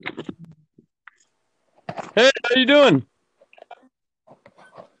Hey, how you doing?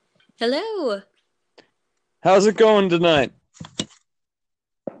 Hello. How's it going tonight?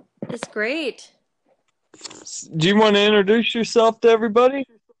 It's great. Do you want to introduce yourself to everybody?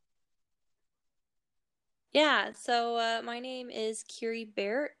 Yeah, so my name is Kiery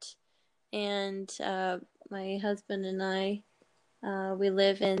Baert, and my husband and I, we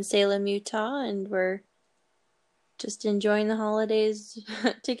live in Salem, Utah, and we're just enjoying the holidays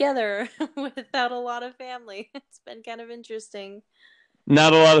together without a lot of family. It's been kind of interesting.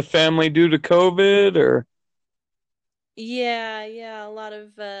 Not a lot of family due to COVID, or Yeah, a lot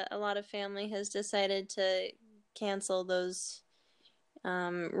of family has decided to cancel those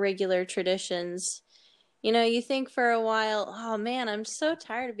regular traditions. You think for a while, oh man, I'm so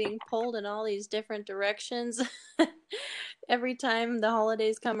tired of being pulled in all these different directions every time the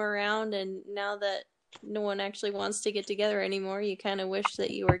holidays come around, and now that no one actually wants to get together anymore, you kind of wish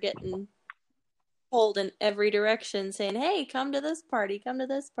that you were getting pulled in every direction saying, "Hey, come to this party, come to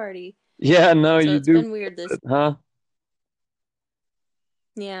this party." yeah, no, So you it's do, been weird this. huh?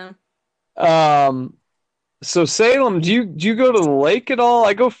 Yeah. Um, so Salem, do you go to the lake at all?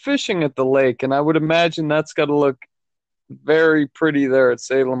 I go fishing at the lake, and I would imagine that's got to look very pretty there at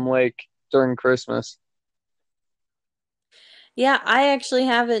Salem Lake during Christmas. Yeah, I actually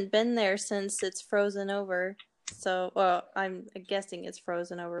haven't been there since it's frozen over. So, well, I'm guessing it's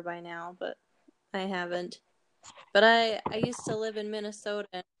frozen over by now, but I haven't. But I used to live in Minnesota,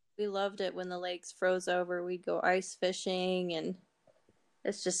 and we loved it when the lakes froze over. We'd go ice fishing, and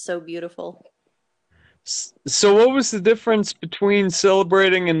it's just so beautiful. So, what was the difference between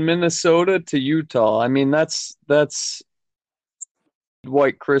celebrating in Minnesota to Utah? I mean, that's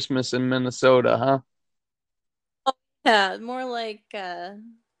White Christmas in Minnesota, huh? Yeah, more like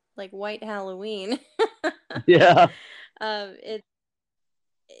white Halloween. Yeah. It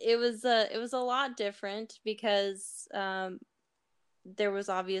it was a lot different because there was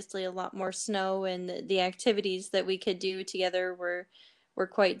obviously a lot more snow, and the activities that we could do together were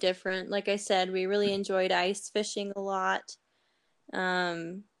quite different. Like I said, we really enjoyed ice fishing a lot.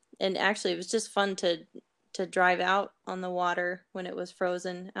 Um, and actually, it was just fun to drive out on the water when it was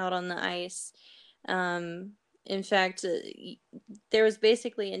frozen out on the ice. In fact, there was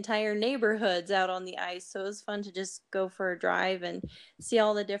basically entire neighborhoods out on the ice, so it was fun to just go for a drive and see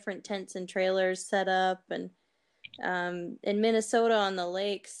all the different tents and trailers set up. And in Minnesota on the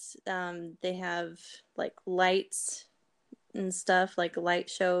lakes, they have like lights and stuff, like light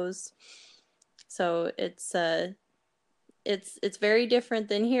shows. So it's very different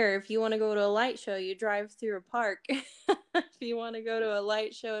than here. If you want to go to a light show, you drive through a park. If you want to go to a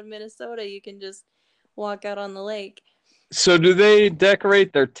light show in Minnesota, you can just walk out on the lake. So do they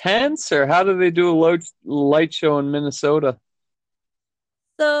decorate their tents, or how do they do a light show in Minnesota?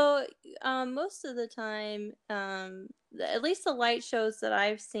 So, most of the time, at least the light shows that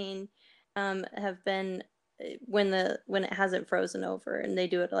I've seen, have been when it hasn't frozen over, and they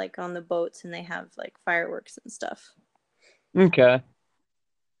do it like on the boats, and they have like fireworks and stuff. Okay.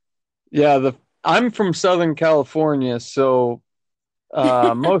 Yeah, the I'm from Southern California, so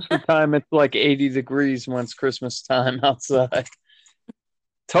most of the time it's like 80 degrees when it's Christmas time outside.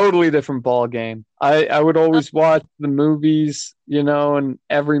 Totally different ball game. I would Oh, always watch the movies, and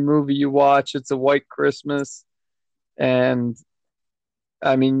every movie you watch, it's a white Christmas. And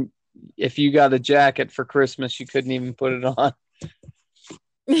I mean, if you got a jacket for Christmas, you couldn't even put it on.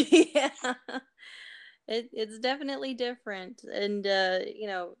 yeah. It's definitely different. And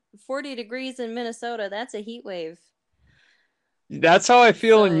 40 degrees in Minnesota, that's a heat wave. That's how I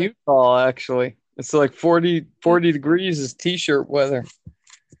feel in So, Utah, actually. It's like 40 degrees is t-shirt weather.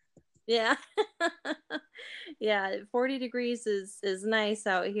 yeah. Yeah, 40 degrees is nice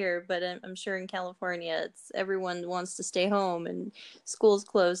out here, but I'm sure in California it's everyone wants to stay home and school's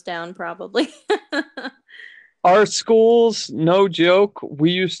closed down probably. Our schools, no joke,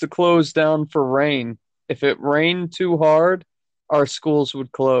 we used to close down for rain. If it rained too hard, our schools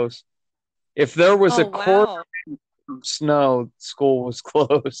would close. If there was a Oh quarter wow. of snow, school was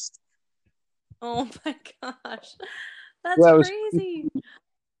closed. Oh my gosh. That's Yeah, it was. crazy.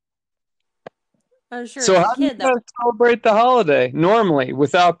 I'm sure So as a how do you kid that guys celebrate the holiday normally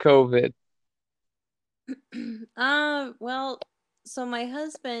without COVID? well, so my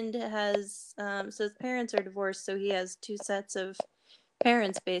husband has so his parents are divorced, so he has two sets of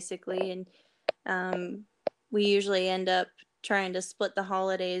parents basically, and um we usually end up trying to split the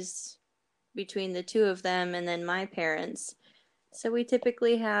holidays between the two of them and then my parents. So we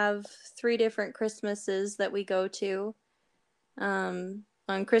typically have three different Christmases that we go to.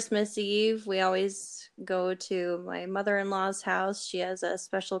 On Christmas Eve, we always go to my mother-in-law's house. She has a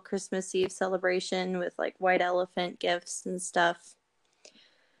special Christmas Eve celebration with like white elephant gifts and stuff.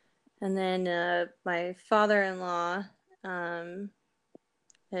 And then my father-in-law, um,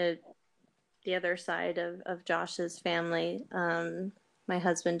 uh, the other side of Josh's family, my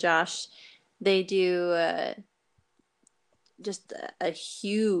husband Josh, they do just a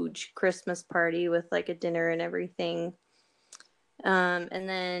huge Christmas party with like a dinner and everything. And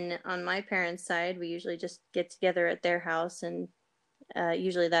then on my parents' side, we usually just get together at their house, and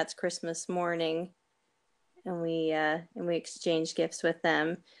usually that's Christmas morning, and we exchange gifts with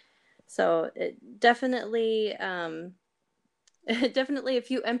them. So it definitely, definitely a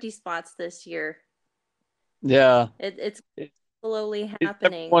few empty spots this year. Yeah. It's It, slowly is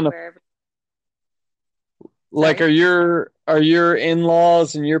happening everyone wherever. like Sorry. are your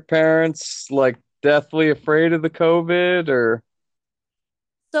in-laws and your parents like deathly afraid of the COVID or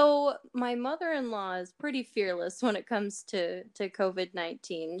So my mother-in-law is pretty fearless when it comes to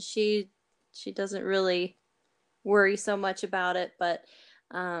COVID-19. She doesn't really worry so much about it,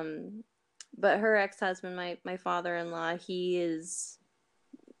 um, but her ex-husband, my father-in-law, he's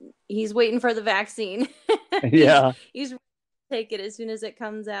waiting for the vaccine. he's yeah. he's ready to take it as soon as it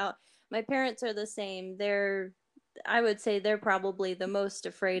comes out. My parents are the same. I would say they're probably the most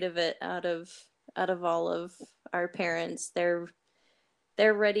afraid of it out of all of our parents. They're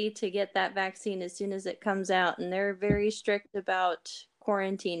ready to get that vaccine as soon as it comes out, and they're very strict about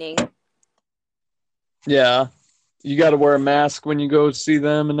quarantining. Yeah. You got to wear a mask when you go see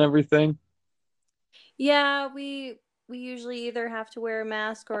them and everything. Yeah, we usually either have to wear a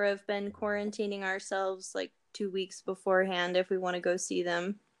mask or have been quarantining ourselves like 2 weeks beforehand if we want to go see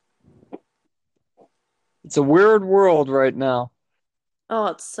them. It's a weird world right now. Oh,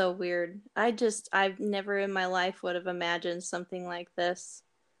 it's so weird. I've never in my life would have imagined something like this.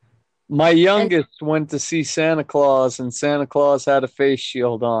 My And youngest went to see Santa Claus, and Santa Claus had a face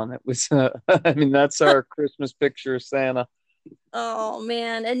shield on. It was, I mean, that's our Christmas picture of Santa. oh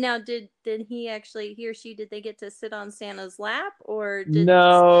man, and now did he or she did they get to sit on Santa's lap or did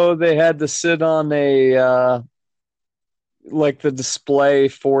No, they had to sit on a like the display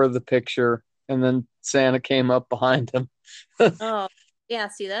for the picture, and then Santa came up behind him. oh yeah,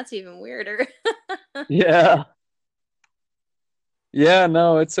 see that's even weirder. Yeah, yeah,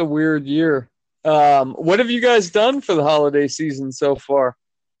 no, it's a weird year. What have you guys done for the holiday season so far?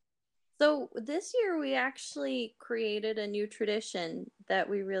 So this year we actually created a new tradition that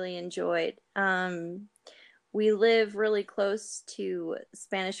we really enjoyed. We live really close to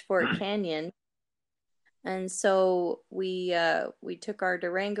Spanish Fort Canyon, and so we took our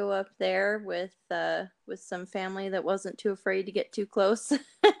Durango up there with some family that wasn't too afraid to get too close,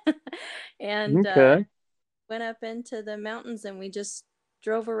 and Okay. went up into the mountains and we just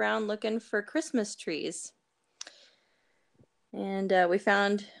drove around looking for Christmas trees. And we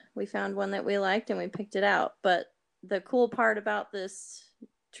found one that we liked and we picked it out. But the cool part about this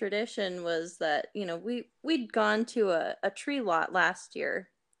tradition was that we'd gone to a tree lot last year,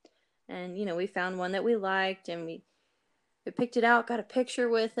 and we found one that we liked, and we picked it out, got a picture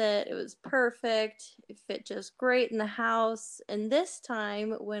with it. It was perfect. It fit just great in the house. And this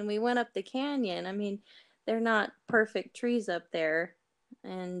time when we went up the canyon, I mean, they're not perfect trees up there.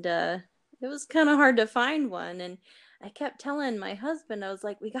 And it was kind of hard to find one. And I kept telling my husband, I was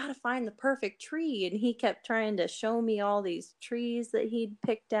like, we got to find the perfect tree. And he kept trying to show me all these trees that he'd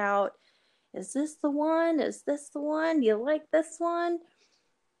picked out. Is this the one? Is this the one? Do you like this one?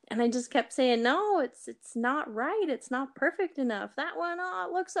 And I just kept saying, no, it's not right. It's not perfect enough. That one, oh,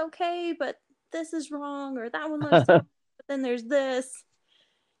 it looks okay, but this is wrong, or that one looks okay, but then there's this.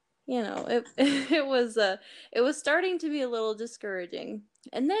 It it was starting to be a little discouraging.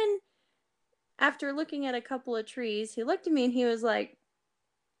 And then after looking at a couple of trees, he looked at me and he was like,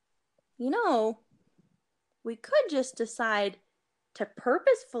 you know, we could just decide to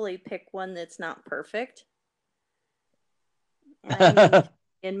purposefully pick one that's not perfect. And I mean,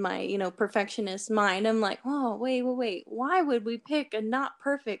 in my, perfectionist mind, I'm like, oh, wait. Why would we pick a not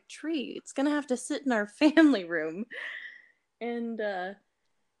perfect tree? It's going to have to sit in our family room. And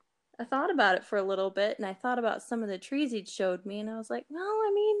I thought about it for a little bit and I thought about some of the trees he'd showed me. And I was like, well,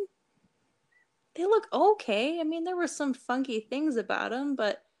 I mean, they look okay. I mean, there were some funky things about them,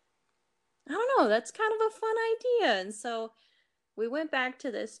 but I don't know. That's kind of a fun idea. And so we went back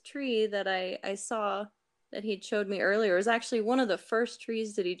to this tree that I saw that he'd showed me earlier. It was actually one of the first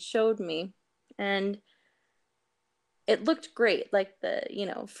trees that he'd showed me. And it looked great. Like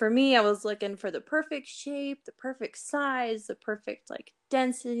for me, I was looking for the perfect shape, the perfect size, the perfect like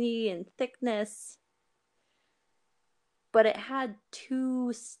density and thickness. but it had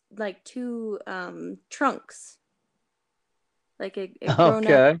two trunks, like a grown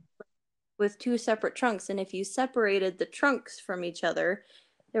up Okay. with two separate trunks. And if you separated the trunks from each other,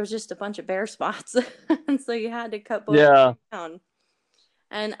 there was just a bunch of bare spots. And so you had to cut both Yeah. down.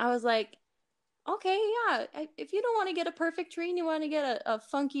 And I was like, okay, yeah, if you don't want to get a perfect tree and you want to get a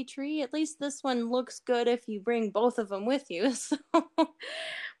funky tree, at least this one looks good if you bring both of them with you. So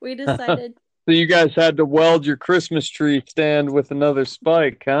we decided, So you guys had to weld your Christmas tree stand with another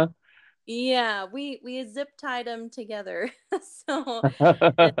spike, huh? yeah, we zip tied them together. So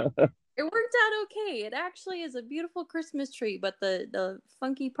it, it worked out okay. It actually is a beautiful Christmas tree, but the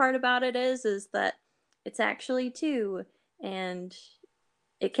funky part about it is that it's actually two, and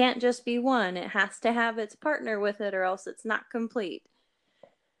it can't just be one. It has to have its partner with it, or else it's not complete.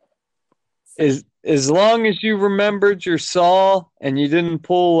 So, As long as you remembered your saw and you didn't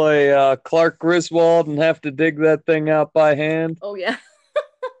pull a Clark Griswold and have to dig that thing out by hand, oh yeah,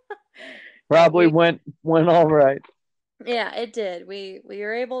 yeah, probably went all right. yeah, it did. We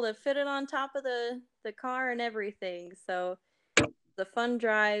were able to fit it on top of the car and everything. So it was a fun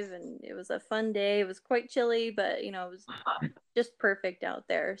drive, and it was a fun day. It was quite chilly, but it was just perfect out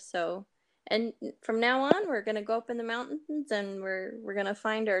there. So, and from now on, we're gonna go up in the mountains, and we're gonna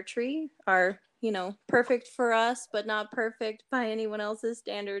find our tree, our perfect for us, but not perfect by anyone else's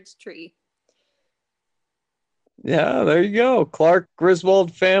standards tree. Yeah, there you go. Clark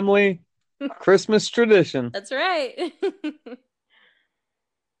Griswold family Christmas tradition. That's right.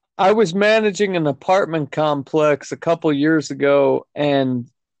 I was managing an apartment complex a couple years ago, and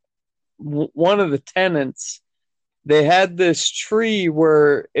one of the tenants, they had this tree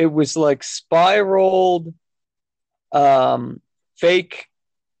where it was like spiraled, um, fake,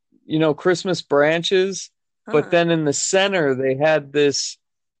 Christmas branches, but Uh-huh. then in the center they had this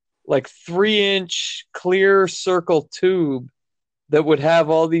like 3-inch clear circle tube that would have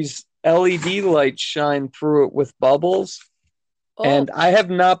all these LED lights shine through it with bubbles. Oh, And I have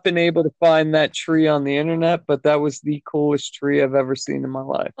not been able to find that tree on the internet, but that was the coolest tree I've ever seen in my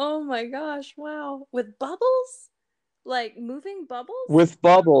life. oh my gosh, wow. With bubbles? Like moving bubbles? With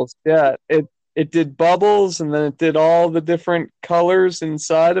bubbles, yeah. It did bubbles and then it did all the different colors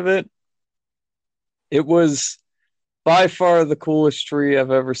inside of it. It was by far the coolest tree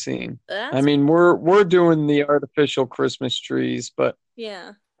I've ever seen. I That's mean, we're doing the artificial Christmas trees, but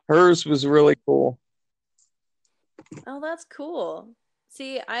yeah. hers was really cool. Oh, that's cool.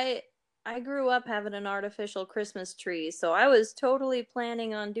 See, I grew up having an artificial Christmas tree, so I was totally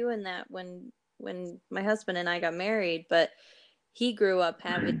planning on doing that when my husband and I got married, but he grew up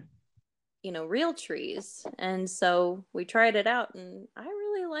having, real trees. And so we tried it out, and I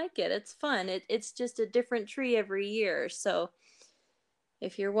really like it. It's fun. It's just a different tree every year. So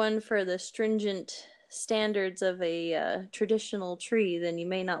if you're one for the stringent standards of a traditional tree, then you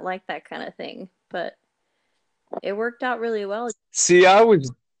may not like that kind of thing. But it worked out really well. See, I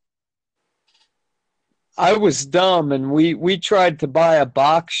was dumb and we tried to buy a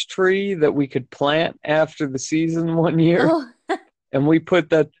box tree that we could plant after the season one year Oh, and we put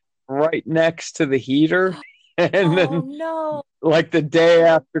that right next to the heater and oh then no. like the day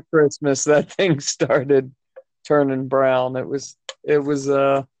after Christmas that thing started turning brown. It was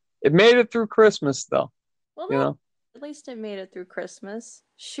it made it through Christmas though, Well, you no, know. at least it made it through Christmas.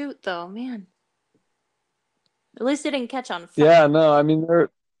 Shoot, though, man. At least it didn't catch on fire. Yeah, no, I mean they're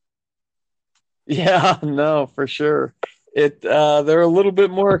yeah, no, for sure. They're a little bit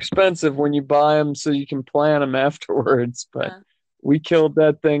more expensive when you buy them so you can plant them afterwards, but Uh, we killed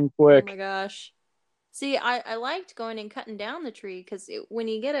that thing oh my quick. gosh. See, I liked going and cutting down the tree because when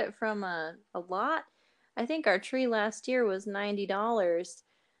you get it from a lot, I think our tree last year was $90,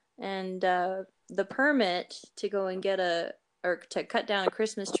 and the permit to go and get or to cut down a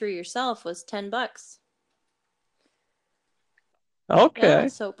Christmas tree yourself was $10. Yeah, Okay.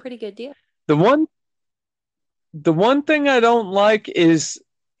 so pretty good deal. The one the one thing I don't like is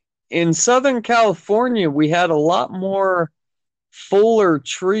in Southern California we had a lot more fuller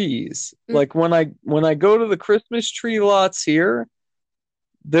trees. Mm, Like when I go to the Christmas tree lots here,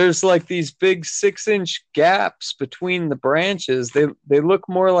 there's like these big 6-inch gaps between the branches. They look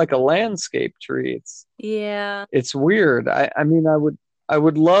more like a landscape tree. yeah, It's weird. I mean I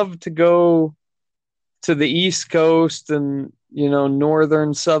would love to go to the East Coast and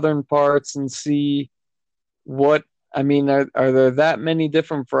northern southern parts and see what I mean, are there that many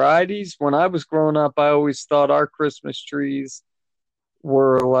different varieties? When I was growing up, I always thought our Christmas trees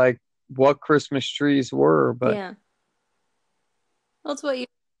were like what Christmas trees were, but yeah. Well, it's what you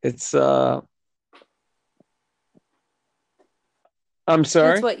it's I'm it's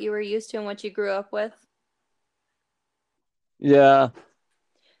sorry. what you were used to and what you grew up with. Yeah.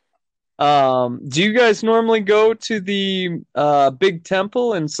 Do you guys normally go to the big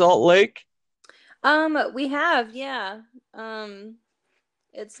temple in Salt Lake? We have, yeah. Um,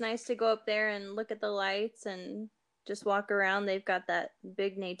 it's nice to go up there and look at the lights and just walk around. They've got that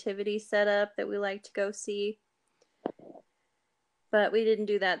big nativity set up that we like to go see, but we didn't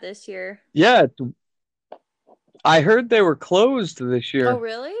do that this year. Yeah, I heard they were closed this Oh, year.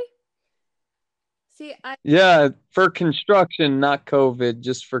 really? See, Yeah, for construction, not COVID,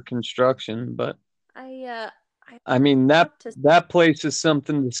 just for construction. But I, uh, I I mean that talked to, that place is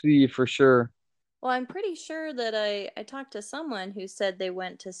something to see for sure. well, I'm pretty sure that I talked to someone who said they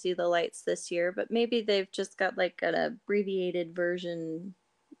went to see the lights this year, but maybe they've just got like an abbreviated version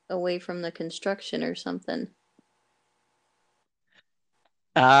away from the construction or something.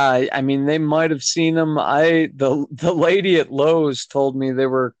 I mean, they might have seen them. The lady at Lowe's told me they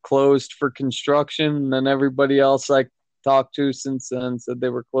were closed for construction, and then everybody else I talked to since then said they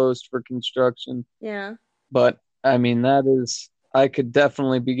were closed for construction. Yeah, But I mean, that is, I could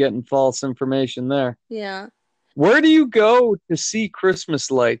definitely be getting false information there. yeah. Where do you go to see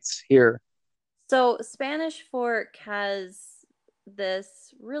Christmas lights here? So Spanish Fork has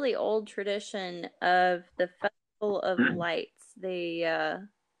this really old tradition of the Festival of Lights. They've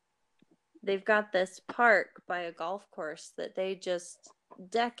got this park by a golf course that they just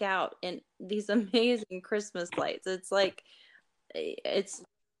deck out in these amazing Christmas lights. It's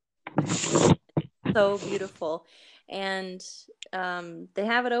so beautiful. And they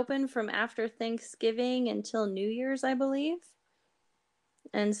have it open from after Thanksgiving until New Year's, I believe.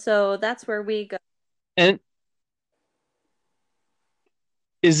 And so that's where we go. And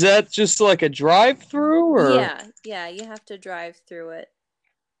is that just like a drive-through or Yeah, yeah, you have to drive through it.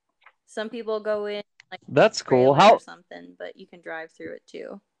 Some people go in like that's a cool. trailer or How something, but you can drive through it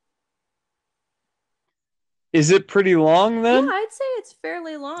too. is it pretty long Yeah, then? I'd say it's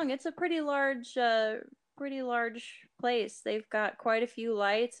fairly long. It's a pretty large place. They've got quite a few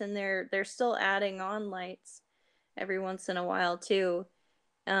lights, and they're still adding on lights every once in a while too.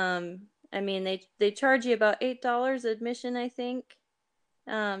 I mean they charge you about $8 admission, I think.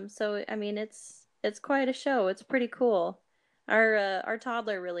 So I mean it's quite a show. It's pretty cool. Our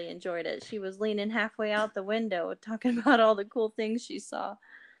toddler really enjoyed it. She was leaning halfway out the window talking about all the cool things she saw.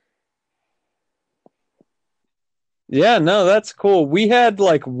 Yeah, no, that's cool. We had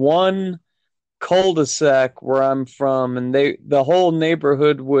like one cul-de-sac where I'm from, and the whole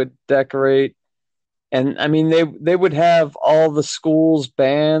neighborhood would decorate. And I mean, they would have all the school's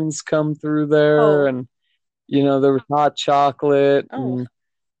bands come through there, Oh, and there was hot chocolate, oh, and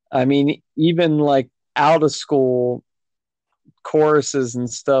I mean, even like out of school choruses and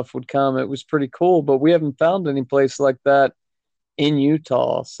stuff would come. It was pretty cool, but we haven't found any place like that in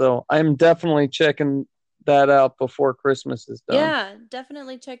Utah. So I'm definitely checking that out before Christmas is done. yeah,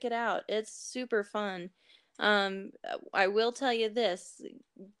 definitely check it out. It's super fun. Um, I will tell you this,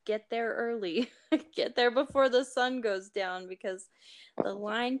 get there early. Get there before the sun goes down because the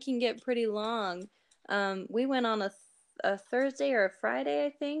line can get pretty long. We went on a Thursday or a Friday, I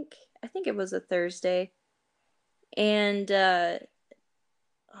think. I think it was a Thursday. And oh,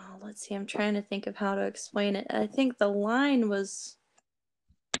 let's see, I'm trying to think of how to explain it. I think the line was,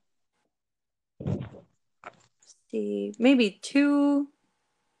 see, maybe 2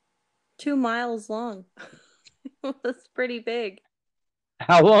 miles long. It was pretty big.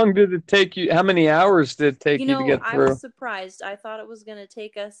 How long did it take you? How many hours did it take you to get I was through? surprised. I thought it was going to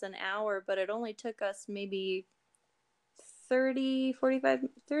take us an hour, but it only took us maybe 30, 45,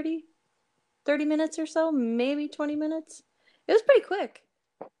 30 minutes or so, maybe 20 minutes. It was pretty quick.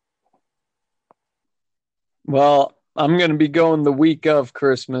 Well, I'm going to be going the week of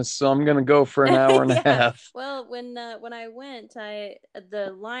Christmas, so I'm going to go for an hour and a Yeah. half. Well, when I went, I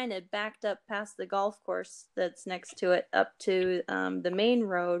the line had backed up past the golf course that's next to it up to the main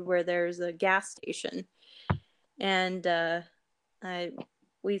road where there's a gas station. And I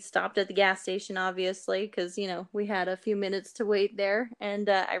we stopped at the gas station obviously because we had a few minutes to wait there, and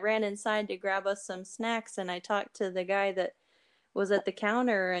I ran inside to grab us some snacks, and I talked to the guy that was at the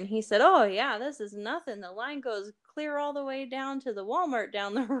counter, and he said, "Oh yeah, this is nothing. The line goes clear all the way down to the Walmart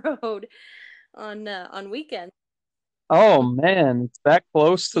down the road on weekends." Oh man, it's that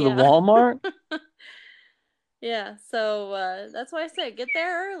close to the Yeah. Walmart? Yeah, so that's why I said get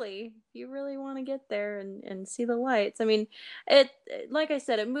there early if you really want to get there and see the lights. I mean, like I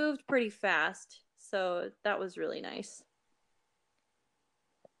said, it moved pretty fast, so that was really nice.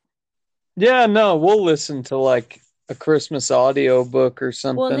 Yeah, no, we'll listen to like a Christmas audio book or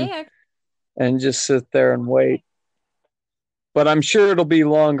Well, and something and just sit there and wait. But I'm sure it'll be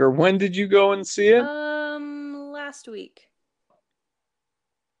longer. When did you go and see it? last week.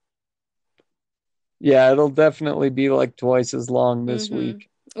 Yeah, it'll definitely be like twice as long this Mm-hmm. week.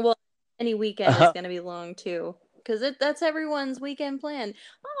 Well, any weekend is going to be long too, because that's everyone's weekend plan.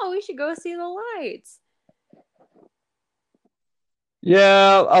 Oh, we should go see the lights.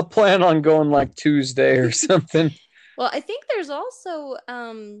 Yeah, I'll plan on going like Tuesday or something. Well, I think there's also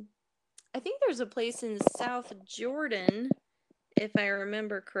I think there's a place in South Jordan, if I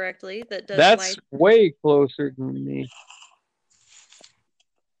remember correctly, that does That's lights. way closer than me.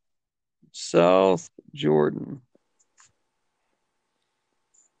 South Jordan.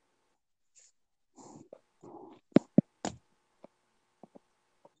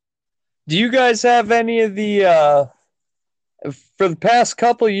 Do you guys have any of the for the past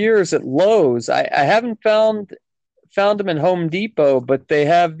couple years at Lowe's? I haven't found them in Home Depot, but they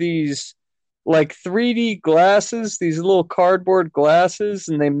have these like 3D glasses, these little cardboard glasses,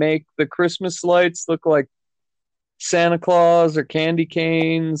 and they make the Christmas lights look like Santa Claus or candy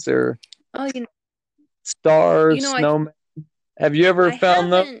canes or Oh, stars, I snowmen. Have you ever I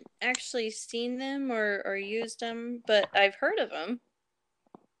found those? haven't actually seen them or used them, but I've heard of them.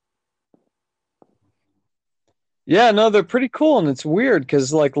 Yeah, no, they're pretty cool, and it's weird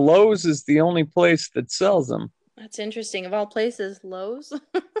because like Lowe's is the only place that sells them. That's interesting. Of all places, Lowe's.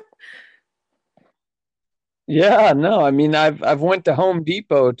 Yeah, no, I mean I've went to Home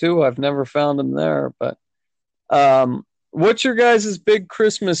Depot too. I've never found them there, but what's your guys' big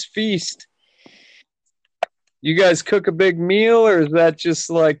Christmas feast? You guys cook a big meal, or is that just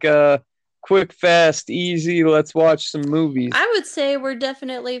like a quick, fast, easy? Let's watch some movies. I would say we're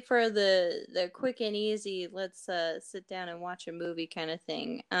definitely for the quick and easy. Let's sit down and watch a movie kind of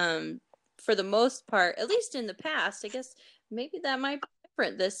thing. For the most part, at least in the past, I guess maybe that might be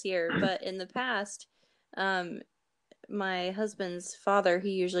different this year, but in the past, um, my husband's father,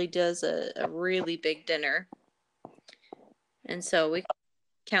 he usually does a really big dinner, and so we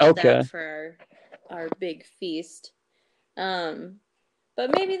count that Okay. for our big feast. Um,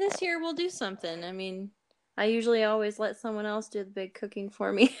 but maybe this year we'll do something. I mean, I usually always let someone else do the big cooking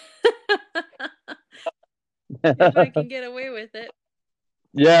for me if I can get away with it.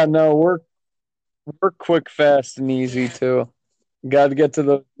 Yeah, no, we're quick, fast, and easy Yeah. too. Got to get to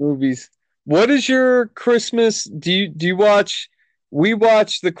those movies. What is your Christmas? Do you watch? We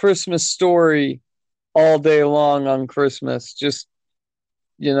watch the Christmas Story all day long on Christmas. Just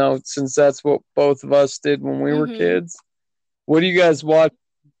since that's what both of us did when we were Mm-hmm. kids. What do you guys watch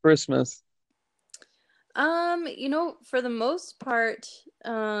for Christmas? For the most part,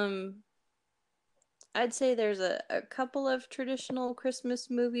 um, I'd say there's a couple of traditional Christmas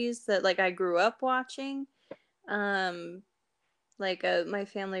movies that like I grew up watching. Um, my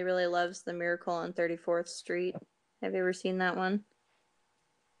family really loves The Miracle on 34th Street. Have you ever seen that one?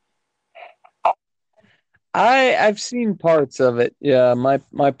 I've seen parts of it. Yeah,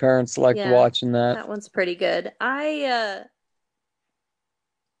 my parents liked Yeah, watching that. that one's pretty good. I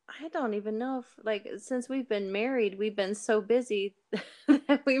don't even know if like since we've been married, we've been so busy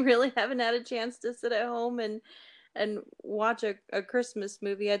that we really haven't had a chance to sit at home and watch a Christmas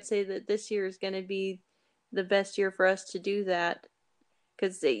movie. I'd say that this year is going to be the best year for us to do that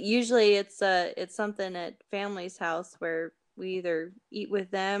because usually it's something at family's house where we either eat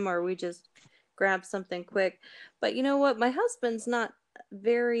with them or we just grab something quick. But you know what? My husband's not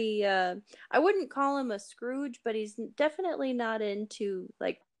very I wouldn't call him a Scrooge, but he's definitely not into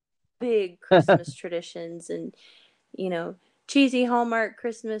like big Christmas traditions and you know cheesy Hallmark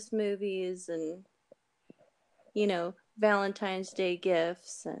Christmas movies and Valentine's Day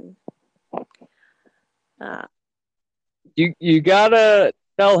gifts and uh You gotta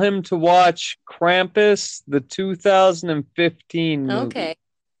tell him to watch Krampus, the 2015 movie. okay.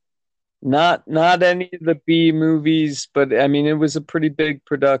 Not any of the B movies, but I mean it was a pretty big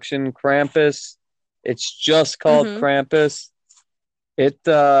production. Krampus. It's just called Mhm. Krampus. It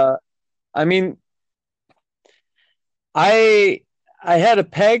I mean I I had a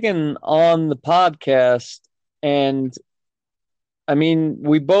pagan on the podcast, and I mean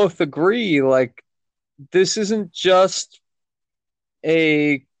we both agree like this isn't just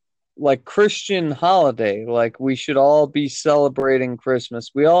a like Christian holiday. Like we should all be celebrating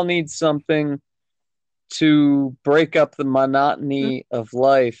Christmas. We all need something to break up the monotony of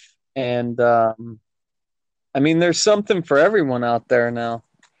life. And I mean, there's something for everyone out there now.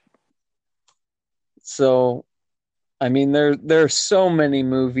 So I mean, there's so many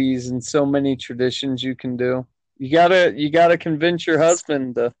movies and so many traditions you can do. You gotta convince your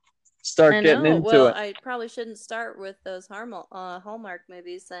husband to start I getting know. into Well, it. I probably shouldn't start with those Hallmark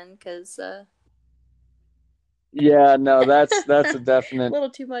movies then, because Yeah, no, that's a a definite. little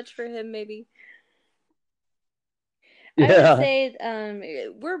too much for him, maybe. I would Yeah. say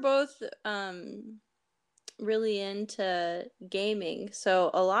we're both really into gaming, so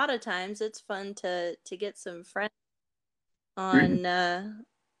a lot of times it's fun to get some friends on a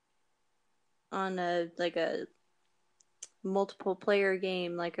like a multiple player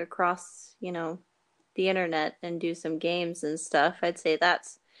game like across, the internet and do some games and stuff. I'd say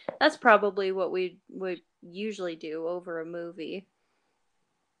that's probably what we would usually do over a movie.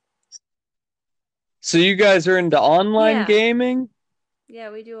 So you guys are into online Yeah. gaming?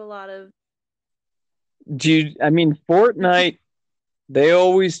 Yeah, we do a lot of I mean, Fortnite, they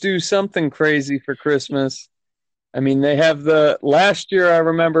always do something crazy for Christmas. I mean, they have last year I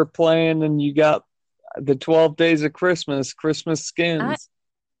remember playing and you got the 12 days of Christmas I skins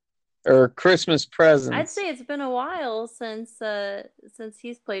or Christmas I'd presents. say it's been a while since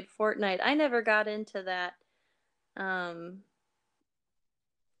he's played Fortnite. I never got into that. Um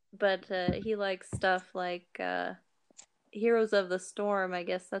but he likes stuff like Heroes of the Storm. I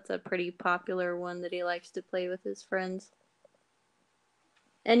guess that's a pretty popular one that he likes to play with his friends.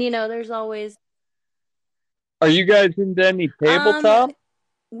 And there's always Are you guys into any um tabletop?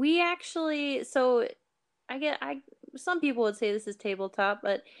 we actually so I some people would say this is tabletop,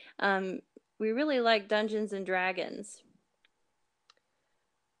 but um we really like Dungeons and Dragons.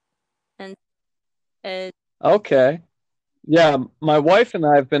 And uh, Okay. Yeah, my wife and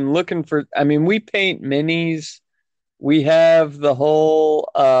I have been looking for, I mean, we paint minis. We have the whole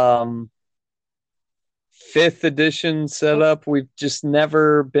fifth edition set oh, up. We've just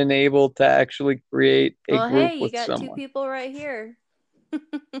never been able to actually create a well, group hey, you with got two someone. people right here.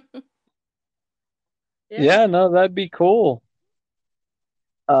 Yeah. Yeah, no, that'd be cool.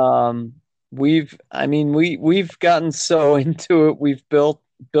 Um, I mean, we've gotten so into it. We've built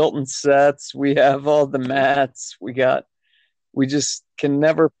in sets. We have all the mats. We just can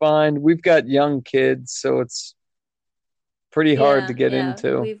never find. We've got young kids, so it's pretty hard to Yeah, get yeah.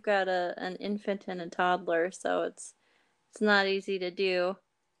 into. We've got an infant and a toddler, so it's not easy to do.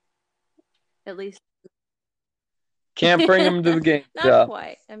 At least Can't bring them to the game not shop.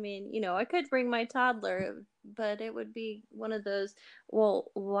 quite. I mean, I could bring my toddler, but it would be one of those,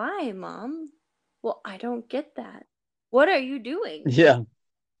 well, why, Mom? Well, I don't get that. What are you doing? Yeah,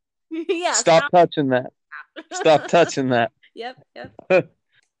 Yeah, stop stop. touching that. Stop touching that. Yep, yep.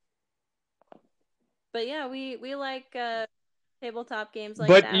 But yeah, we like tabletop games like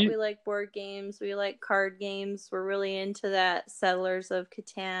But that. We like board games. We like card games. We're really into that. Settlers of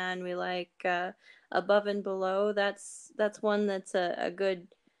Catan. We like Above and Below. That's one that's a good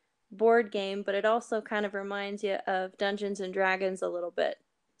board game, but it also kind of reminds you of Dungeons and Dragons a little bit.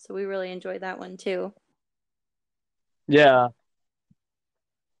 So we really enjoy that one too. yeah,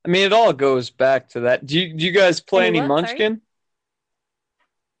 I mean, it all goes back to that. Do you guys play Any any what? Sorry. Munchkin?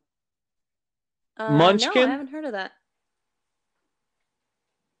 No, I Munchkin? haven't heard of that.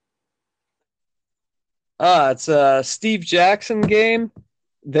 It's a Steve Jackson game.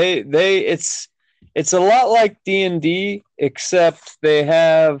 It's a lot like D&D, except they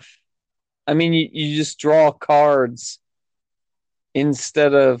have, I mean, you just draw cards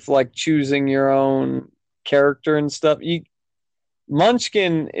instead of like choosing your own character and stuff.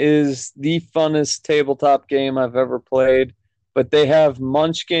 Munchkin is the funnest tabletop game I've ever played, but they have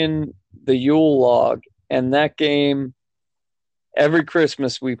Munchkin the Yule log, and that game every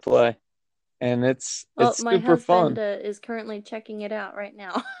Christmas we play, and Well, it's my super husband fun. is currently checking it out right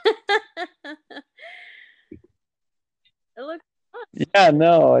now. It looks fun. Yeah,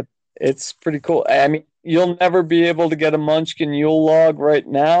 no, it's pretty cool. I mean, you'll never be able to get a Munchkin Yule log right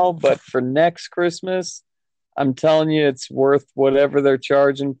now, but for next Christmas, I'm telling you, it's worth whatever they're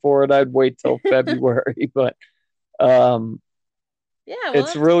charging for it. I'd wait till February, but um, Yeah, well,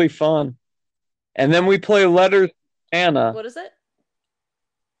 it's really fun. And then we play Letters to Santa. what is it?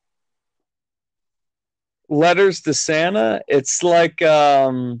 Letters to Santa. It's like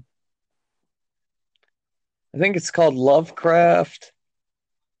I think it's called Lovecraft.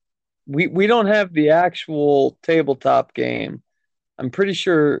 We don't have the actual tabletop game. I'm pretty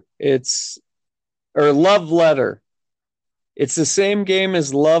sure it's or Love Letter. It's the same game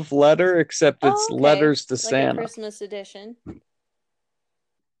as Love Letter, except it's Oh, okay. Letters to Like a Santa. Christmas edition.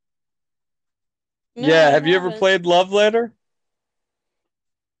 No, Yeah, I have you ever haven't. played Love Letter?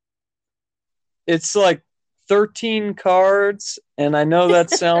 It's like 13 cards, and I know that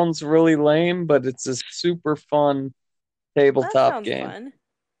sounds really lame, but it's a super fun That tabletop sounds game. fun.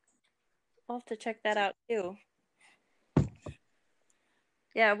 I'll have to check that out too.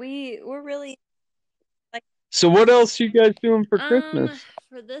 Yeah, we're really like So what else you guys doing for um Christmas?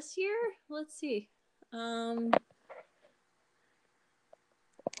 for this year, let's see. Um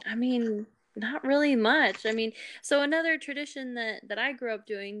I mean, not really much. I mean, so another tradition that I grew up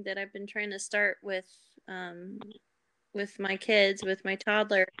doing that I've been trying to start with with my kids, with my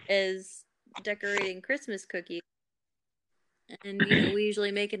toddler, is decorating Christmas cookies. And we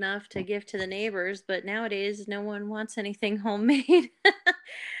usually make enough to give to the neighbors, but nowadays no one wants anything homemade.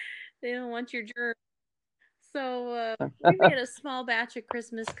 They don't want your germ. So we made a small batch of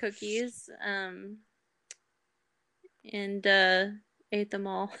Christmas cookies, and ate them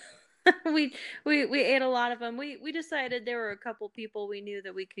all. we we ate a lot of them. We decided there were a couple people we knew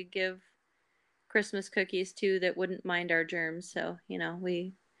that we could give Christmas cookies to that wouldn't mind our germs. So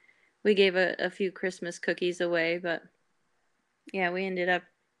we gave a few Christmas cookies away, but yeah, we ended up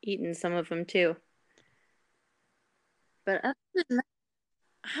eating some of them too. But other than that,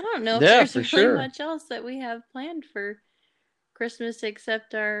 I don't know if Yeah, there's for really sure. much else that we have planned for Christmas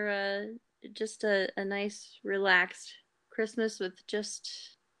except our just a nice relaxed Christmas with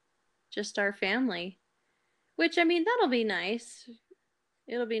just our family. Which I mean that'll be nice.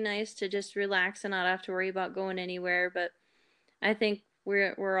 It'll be nice to just relax and not have to worry about going anywhere, but I think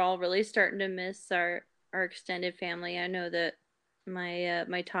we're all really starting to miss our extended family. I know that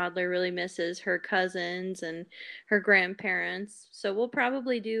my toddler really misses her cousins and her grandparents. So we'll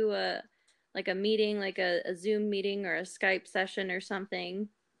probably do a like a meeting, like a Zoom meeting or a Skype session or something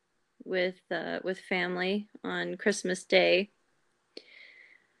with family on Christmas Day.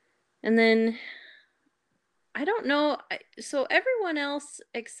 And then I don't know. So everyone else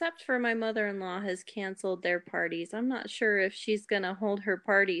except for my mother-in-law has canceled their parties. I'm not sure if she's gonna hold her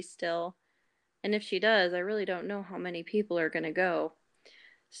party still. And if she does, I really don't know how many people are gonna go.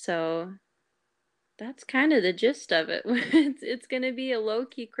 So that's kind of the gist of it. It's gonna be a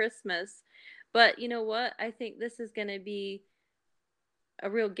low-key Christmas. But you know what? I think this is gonna be a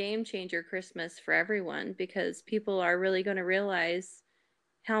real game changer Christmas for everyone because people are really gonna realize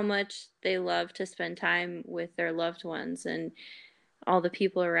how much they love to spend time with their loved ones and all the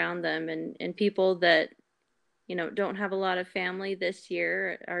people around them and people that don't have a lot of family this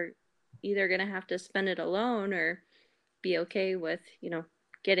year are either going to have to spend it alone or be okay with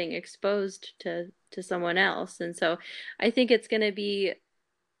getting exposed to someone else. And so I think it's going to be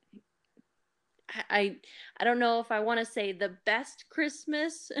I I don't know if I want to say the best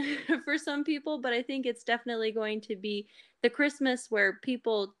Christmas for some people, but I think it's definitely going to be the Christmas where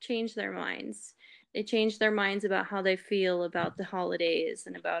people change their minds. They change their minds about how they feel about the holidays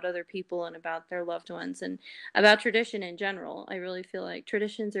and about other people and about their loved ones and about tradition in general. I really feel like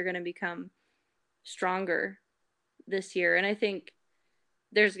traditions are going to become stronger this year, and I think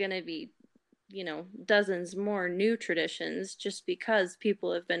there's going to be dozens more new traditions just because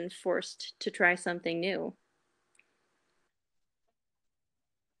people have been forced to try something new.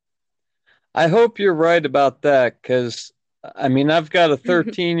 I hope you're right about that because I mean, I've got a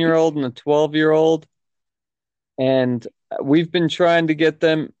 13-year-old and a 12-year-old, and we've been trying to get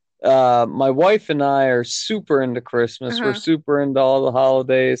them. My wife and I are super into Christmas. We're Uh-huh. super into all the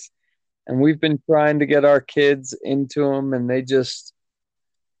holidays, and we've been trying to get our kids into them, and they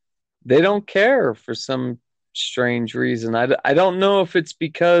don't care for some strange reason. I don't know if it's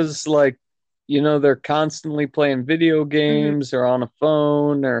because like they're constantly playing video Hmm. games or on a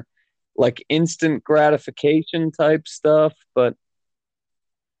phone or like instant gratification type stuff, but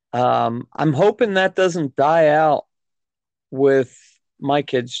I'm hoping that doesn't die out with my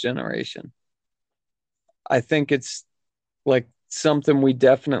kids' generation. I think it's like something we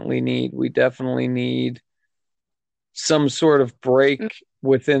definitely need. We definitely need some sort of break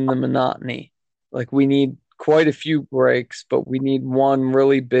within the monotony. Like we need quite a few breaks, but we need one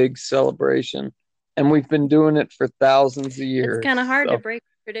really big celebration. And we've been doing it for thousands of It's kind of years. hard to So break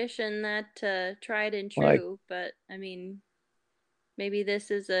tradition that tried and like true, but I mean, maybe this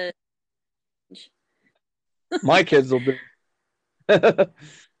is a my kids will do.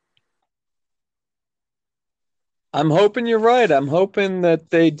 I'm hoping you're right. I'm hoping that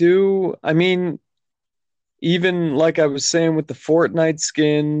they do. I mean, even like I was saying with the Fortnite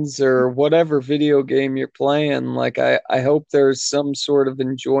skins or whatever video game you're playing, like I hope there's some sort of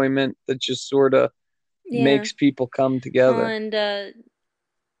enjoyment that just sort of yeah. makes people come Well, together. and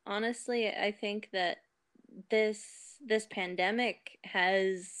honestly, I think that this pandemic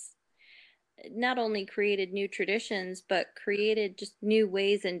has not only created new traditions, but created just new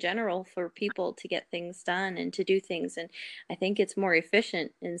ways in general for people to get things done and to do things. And I think it's more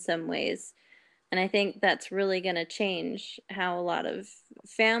efficient in some ways. And I think that's really going to change how a lot of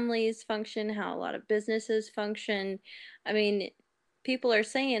families function, how a lot of businesses function. I mean, people are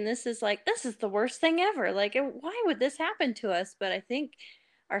saying this is the worst thing ever. Like, why would this happen to us? But I think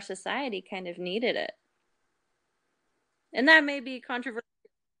our society kind of needed it. And that may be controversial.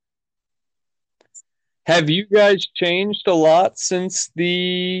 Have you guys changed a lot since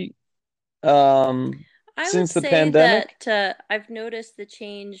the um I would since the say pandemic? that I've noticed the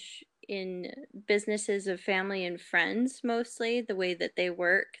change in businesses of family and friends, mostly the way that they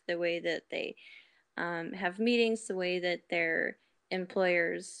work, the way that they have meetings, the way that their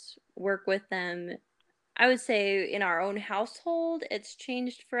employers work with them. I would say in our own household, it's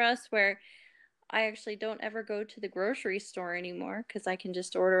changed for us where I actually don't ever go to the grocery store anymore because I can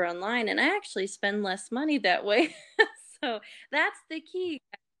just order online and I actually spend less money that way. So that's the key.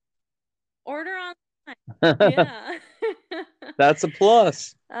 Order online. Yeah. That's a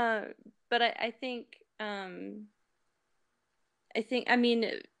plus. uh, but I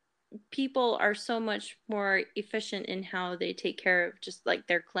mean, people are so much more efficient in how they take care of just like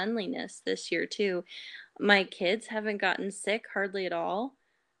their cleanliness this year too. My kids haven't gotten sick hardly at all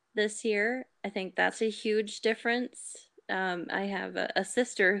this year. I think that's a huge difference. I have a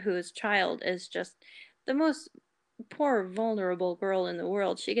sister whose child is just the most poor, vulnerable girl in the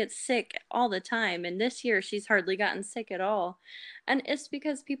world. She gets sick all the time, and this year she's hardly gotten sick at all. And it's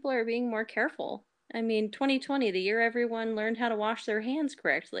because people are being more careful. I mean, 2020, the year everyone learned how to wash their hands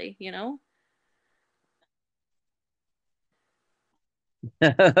correctly, you know?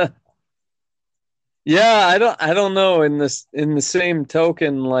 Yeah, I don't know. In the same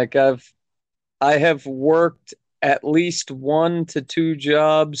token, like I have worked at least 1 to 2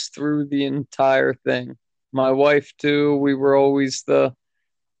 jobs through the entire thing. My wife too. We were always the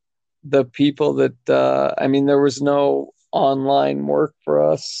people that I mean, there was no online work for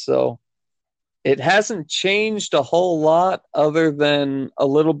us, so it hasn't changed a whole lot other than a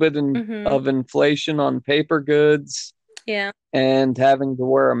little bit Mm-hmm. of inflation on paper goods Yeah. and having to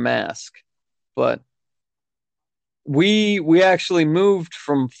wear a mask. But we actually moved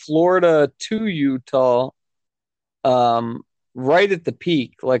from Florida to Utah um, right at the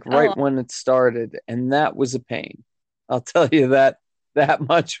peak, like right Oh, when it started, and that was a pain. I'll tell you that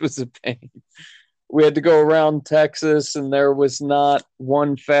much was a pain. We had to go around Texas, and there was not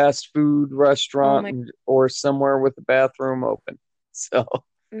one fast food oh restaurant my, or somewhere with a bathroom open. So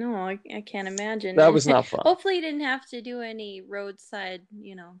no, I can't imagine. that And was not fun. hopefully you didn't have to do any roadside,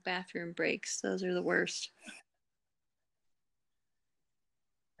 bathroom breaks. Those are the worst.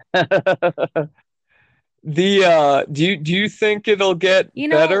 The do you think it'll get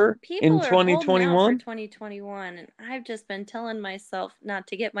better People in are holding out for 2021? 2021, and I've just been telling myself not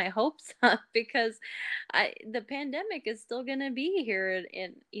to get my hopes up because the pandemic is still going to be here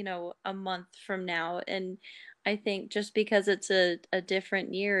in a month from now, and I think just because it's a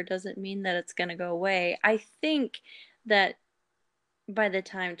different year doesn't mean that it's going to go away. I think that by the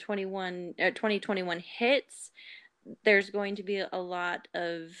time 2021 hits, there's going to be a lot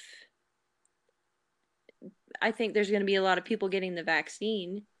of I think there's going to be a lot of people getting the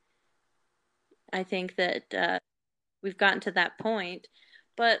vaccine. I think that we've gotten to that point.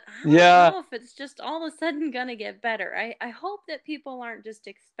 But I don't Yeah, know if it's just all of a sudden gonna get better. I hope that people aren't just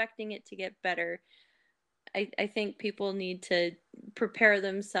expecting it to get better. I think people need to prepare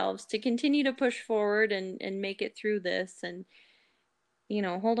themselves to continue to push forward and make it through this and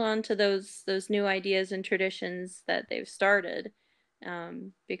hold on to those new ideas and traditions that they've started.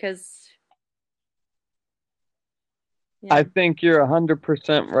 Because I yeah. think you're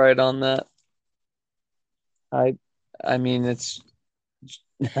 100% right on that. I I mean it's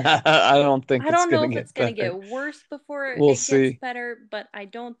I don't think I it's don't know gonna if it's get going to better. get worse before We'll it gets see. better, but I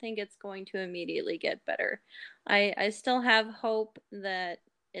don't think it's going to immediately get better. I still have hope that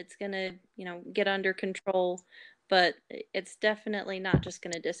it's going to, get under control, but it's definitely not just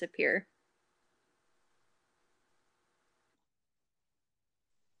going to disappear.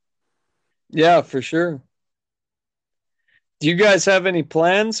 Yeah, for sure. Do you guys have any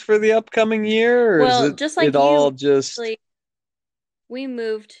plans for the upcoming year, or is Well, it just it like you, all just actually, we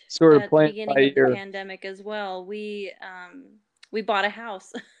moved sort of at the playing beginning by of the ear? pandemic as well. We bought a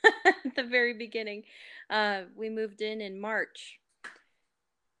house at the very beginning. We moved in March,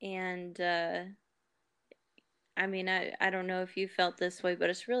 and I mean, I don't know if you felt this way, but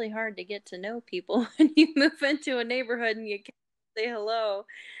it's really hard to get to know people when you move into a neighborhood and you can't say hello.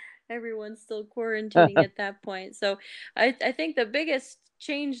 Everyone's still quarantining at that point. So I think the biggest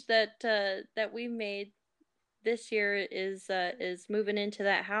change that we made this year is moving into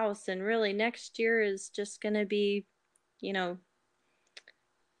that house, and really next year is just gonna be, you know,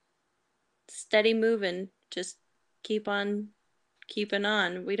 steady moving. Just keep on keeping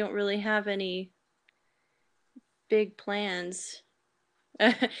on. We don't really have any big plans.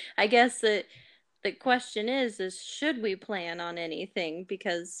 I guess that the question is should we plan on anything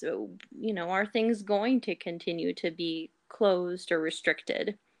because are things going to continue to be closed or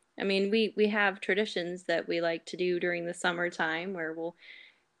restricted? I mean, we have traditions that we like to do during the summertime where we'll,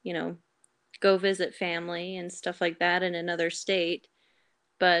 you know, go visit family and stuff like that in another state.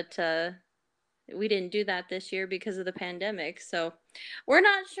 But we didn't do that this year because of the pandemic. So we're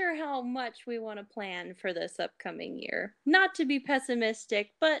not sure how much we want to plan for this upcoming year. Not to be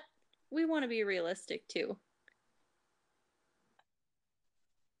pessimistic, but we want to be realistic too.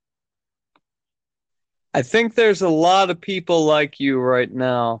 I think there's a lot of people like you right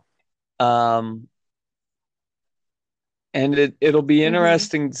now. Um, and it'll be Mm-hmm.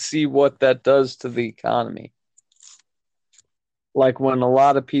 interesting to see what that does to the economy. Like when a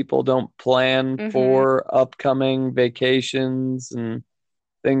lot of people don't plan Mm-hmm. for upcoming vacations and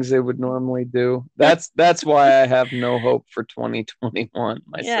things they would normally do. That's why I have no hope for 2021 Yeah,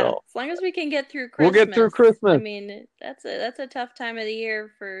 myself. as long as we can get through We'll get through Christmas. I Christmas. mean, that's a tough time of the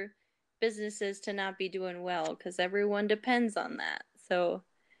year for businesses to not be doing well because everyone depends on that. So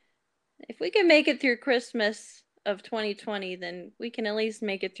if we can make it through Christmas of 2020, then we can at least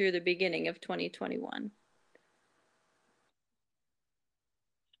make it through the beginning of 2021.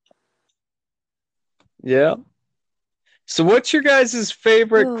 Yeah. So what's your guys'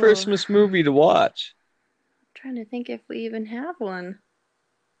 favorite Oh, I'm Christmas movie to watch? trying to think if we even have one.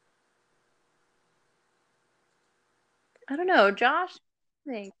 I don't know, Josh.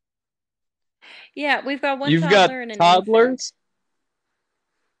 I think. Yeah, we've got one You've got toddler and an infant. toddlers?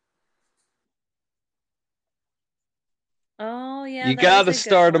 Oh, yeah, You that got is to a good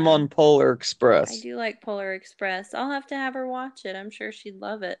start them one. on Polar I Express. do like Polar Express. I'll have to have her watch it. I'm sure she'd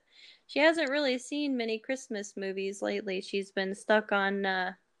love it. She hasn't really seen many Christmas movies lately. She's been stuck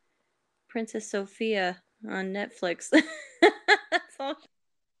on Princess Sophia on Netflix. That's all she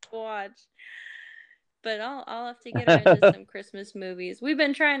watch. But I'll have to get her into some Christmas movies. We've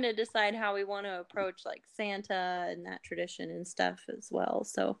been trying to decide how we want to approach like Santa and that tradition and stuff as well.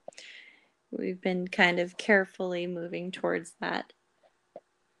 So we've been kind of carefully moving towards that.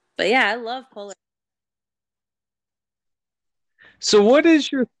 But yeah, I love Polar. So what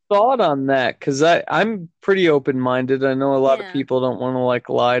is your thought on that? Because I'm pretty open-minded. I know a lot of Yeah. people don't want to like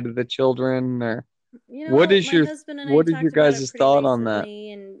lie to the children or You what know, is my your husband and I what is your talked about it guys' pretty thought on that?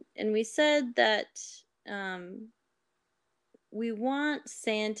 recently, and we said that um, we want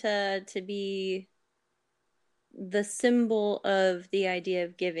Santa to be the symbol of the idea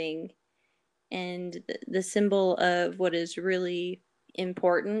of giving and the symbol of what is really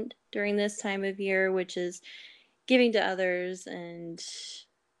important during this time of year, which is giving to others and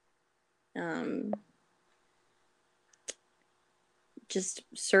um, just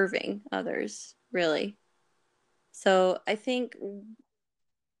serving others, really. So I think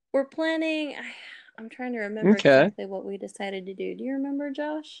we're planning. I'm trying to remember Okay. exactly what we decided to do. Do you remember,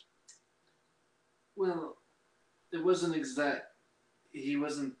 Josh? Well, it wasn't exact. He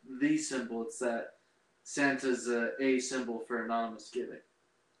wasn't the symbol. It's that Santa's a symbol for anonymous giving.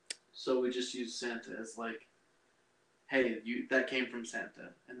 So we just use Santa as like, hey, you that came from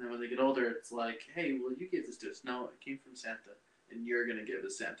Santa. And then when they get older, it's like, hey, well, you gave this to us. No, it came from Santa, and you're gonna give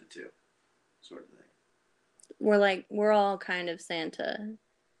this Santa too, sort of thing. We're all kind of Santa,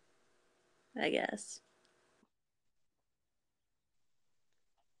 I guess.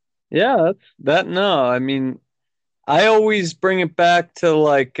 Yeah, that no. I mean, I always bring it back to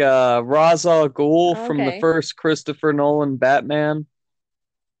like Ra's al Ghul from the Okay. first Christopher Nolan Batman,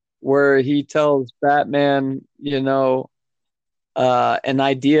 where he tells Batman, an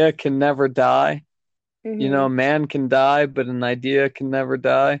idea can never die. A Mhm. man can die, but an idea can never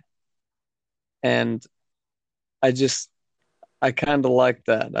die. And I just, I kind of like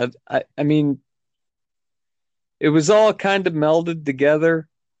that. I mean, it was all kind of melded together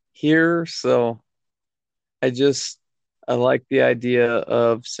here, so I just, I like the idea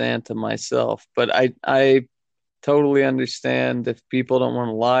of Santa myself. But I totally understand if people don't want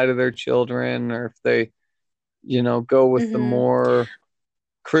to lie to their children or if they, go with the Mhm. more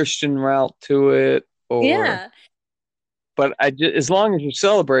Christian route to it, or Yeah. but I just, as long as you're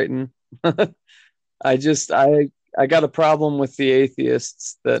celebrating, I just I got a problem with the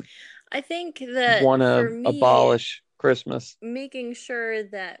atheists that I think want that for to me, abolish Christmas. making sure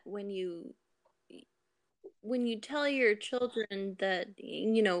that when you tell your children that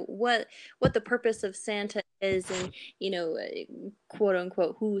what the purpose of Santa is and quote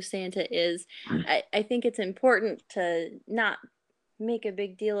unquote who Santa is, I think it's important to not make a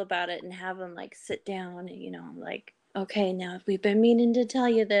big deal about it and have them like sit down and like, okay, now we've been meaning to tell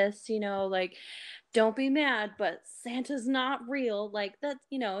you this, like, don't be mad, but Santa's not real. Like that,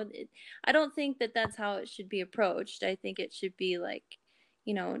 I don't think that that's how it should be approached. I think it should be like,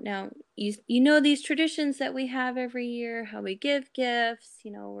 now you know these traditions that we have every year, how we give gifts,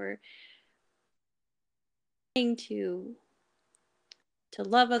 we're trying to to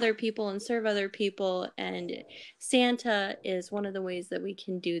love other people and serve other people, and Santa is one of the ways that we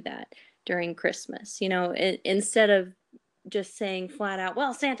can do that during Christmas. Instead of just saying flat out,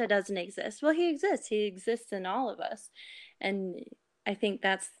 well, Santa doesn't exist. Well, he exists. He exists in all of us. And I think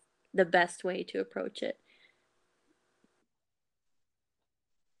that's the best way to approach it.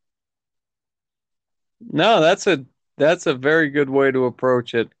 No, that's a very good way to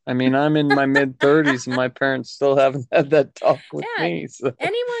approach it. I mean, I'm in my mid 30s and my parents still haven't had that talk with Yeah, me, so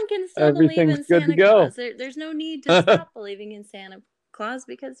anyone can still believe everything's in good to Santa go. Claus. There's no need to stop believing in Santa Claus,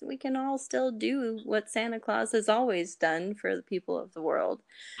 because we can all still do what Santa Claus has always done for the people of the world,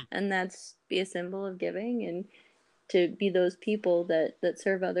 and that's be a symbol of giving and to be those people that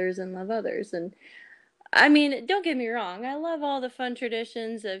serve others and love others. And I mean, don't get me wrong, I love all the fun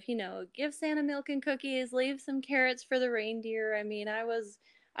traditions of, give Santa milk and cookies, leave some carrots for the reindeer. I mean, I was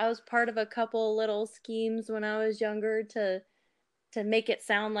part of a couple little schemes when I was younger to make it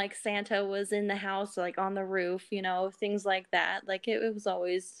sound like Santa was in the house, like on the roof, things like that. Like it was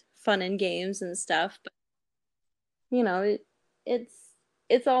always fun and games and stuff. But you know, it, it's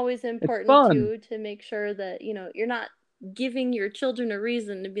it's always It's important fun. too to make sure that you're not giving your children a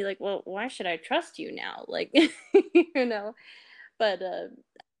reason to be like, well, why should I trust you now? Like, you know. But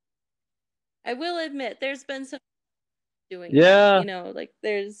I will admit, there's been some doing that. Yeah, Like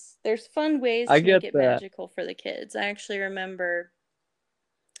there's fun ways I to make get it that. magical for the kids. I actually remember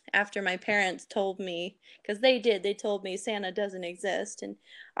after my parents told me, because they told me Santa doesn't exist, and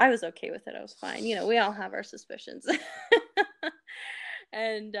I was okay with it. I was fine. We all have our suspicions.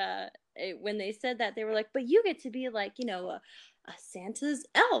 And when they said that, they were like, but you get to be like, a Santa's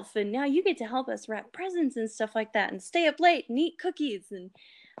elf, and now you get to help us wrap presents and stuff like that, and stay up late and eat cookies. And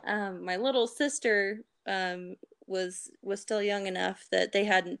my little sister was still young enough that they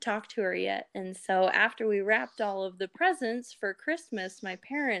hadn't talked to her yet. And so after we wrapped all of the presents for Christmas, my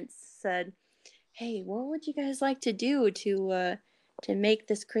parents said, hey, what would you guys like to do to make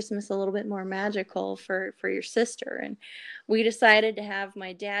this Christmas a little bit more magical for your sister? And we decided to have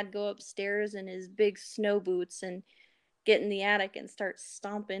my dad go upstairs in his big snow boots and get in the attic and start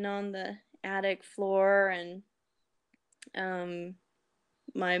stomping on the attic floor. And um,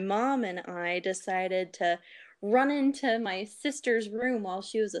 my mom and I decided to run into my sister's room while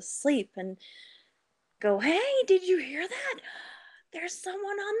she was asleep and go, hey, did you hear that? There's someone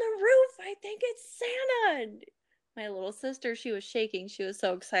on the roof. I think it's Santa. And my little sister, she was shaking. She was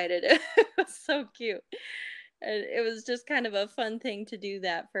so excited. It was so cute. And it was just kind of a fun thing to do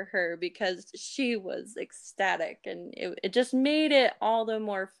that for her, because she was ecstatic, and it just made it all the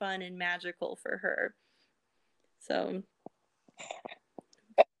more fun and magical for her. So,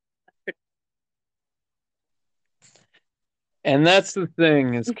 And that's the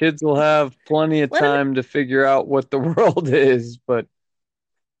thing is kids will have plenty of let them. time to figure out what the world is, but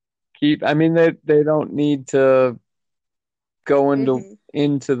I mean they don't need to go Mm-hmm.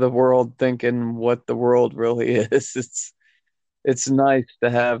 into the world thinking what the world really is. It's nice to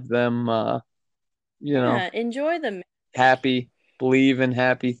have them you know, Yeah, enjoy the magic. happy, believe in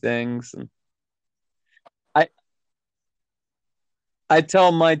happy things. And I I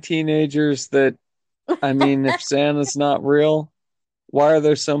tell my teenagers that, I mean, if Santa's not real, why are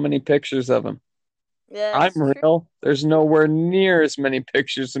there so many pictures of him? I'm That's true. real. There's nowhere near as many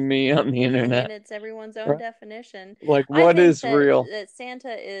pictures of me on the I mean, internet. it's everyone's own Right? definition. Like, I what think is that real?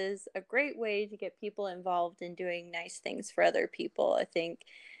 Santa is a great way to get people involved in doing nice things for other people. I think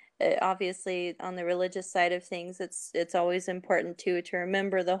obviously on the religious side of things, it's always important too to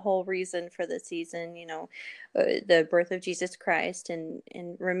remember the whole reason for the season, the birth of Jesus Christ, and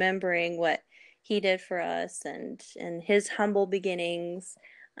remembering what he did for us, and his humble beginnings,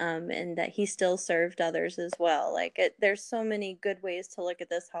 and that he still served others as well. Like there's so many good ways to look at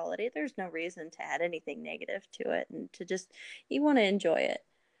this holiday. There's no reason to add anything negative to it, and to just you want to enjoy it.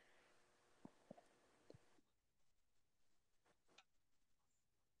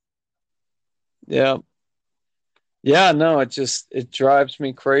 Yeah. Yeah, no, it drives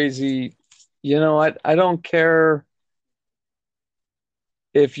me crazy. I don't care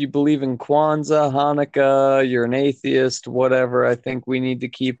if you believe in Kwanzaa, Hanukkah, you're an atheist, whatever. I think we need to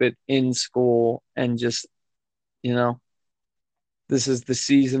keep it in school and just, you know, this is the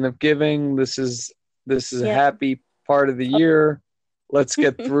season of giving. This is a Yep. happy part of the year. Let's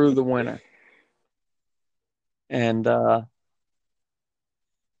get through the winter. And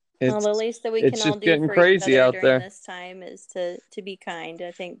Well, it's the least that we can it's all just do getting for each crazy other out during there. this time is to be kind.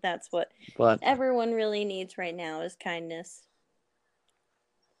 I think that's what But everyone really needs right now is kindness.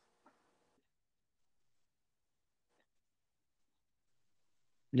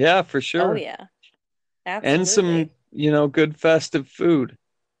 yeah, for Oh sure. yeah, And some absolutely. good festive food.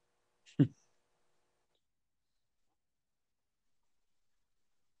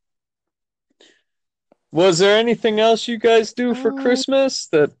 Was there anything else you guys do for Um, Christmas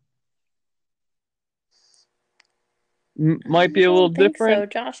that might I be a little don't think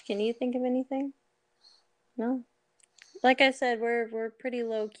different? so. Josh, can you think of anything? No. Like I said, we're pretty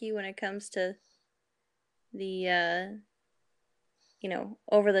low key when it comes to the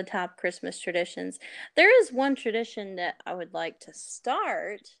over the top Christmas traditions. There is one tradition that I would like to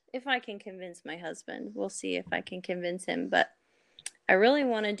start if I can convince my husband. We'll see if I can convince him, but I really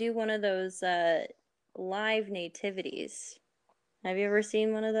want to do one of those live nativities. Have you ever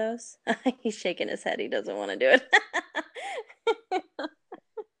seen one of those? He's shaking his head. He doesn't want to do it.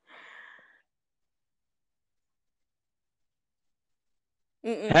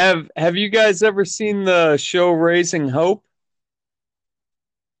 Mm-mm. Have you guys ever seen the show Raising Hope?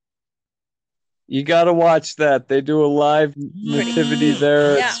 You got to watch that. They do a live Pretty nativity cool.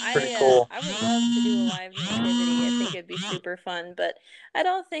 there. Yeah, It's pretty cool. I would love to do a live nativity. I think it'd be super fun, but I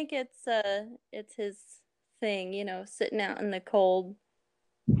don't think it's his thing, sitting out in the cold,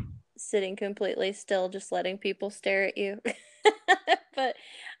 sitting completely still, just letting people stare at you. But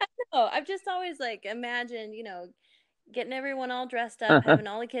I don't know. I've just always like imagined, getting everyone all dressed up, having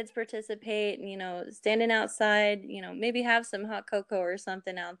all the kids participate, and standing outside, maybe have some hot cocoa or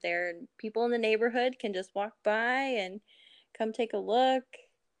something out there, and people in the neighborhood can just walk by and come take a look,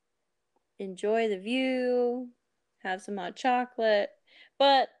 enjoy the view, have some hot chocolate.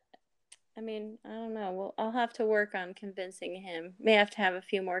 But I mean, I don't know. Well, I'll have to work on convincing him. May have to have a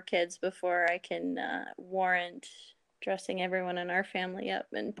few more kids before I can warrant dressing everyone in our family up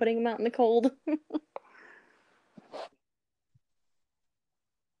and putting them out in the cold.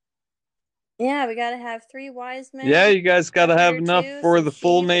 Yeah, we gotta have three wise Yeah, men, you guys got to shepherd have or enough two, for some the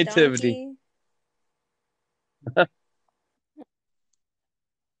full sheep, a nativity. donkey.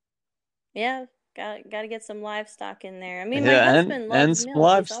 Yeah, gotta get some livestock in there. I mean, my Yeah, husband and loves some milk.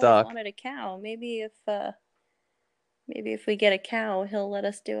 He's always livestock. wanted a cow. Maybe if we get a cow, he'll let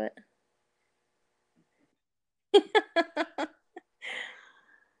us do it.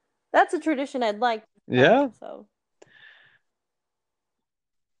 That's a tradition I'd like to start. Yeah. So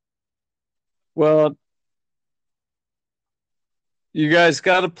Well, you guys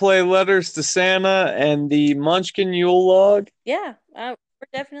got to play Letters to Santa and the Munchkin Yule log, yeah, we're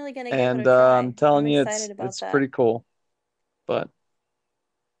definitely gonna give it and a I'm try. I'm telling you, excited it's about it's that. pretty cool. But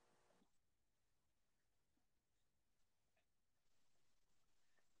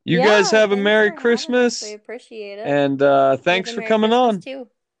you guys Yeah, have a thanks Merry for having us. We Christmas, appreciate it. and You have thanks a for Merry coming Christmas on. too.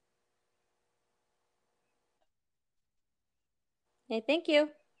 Hey, thank you.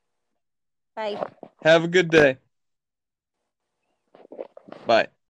 Bye. Have a good day. Bye.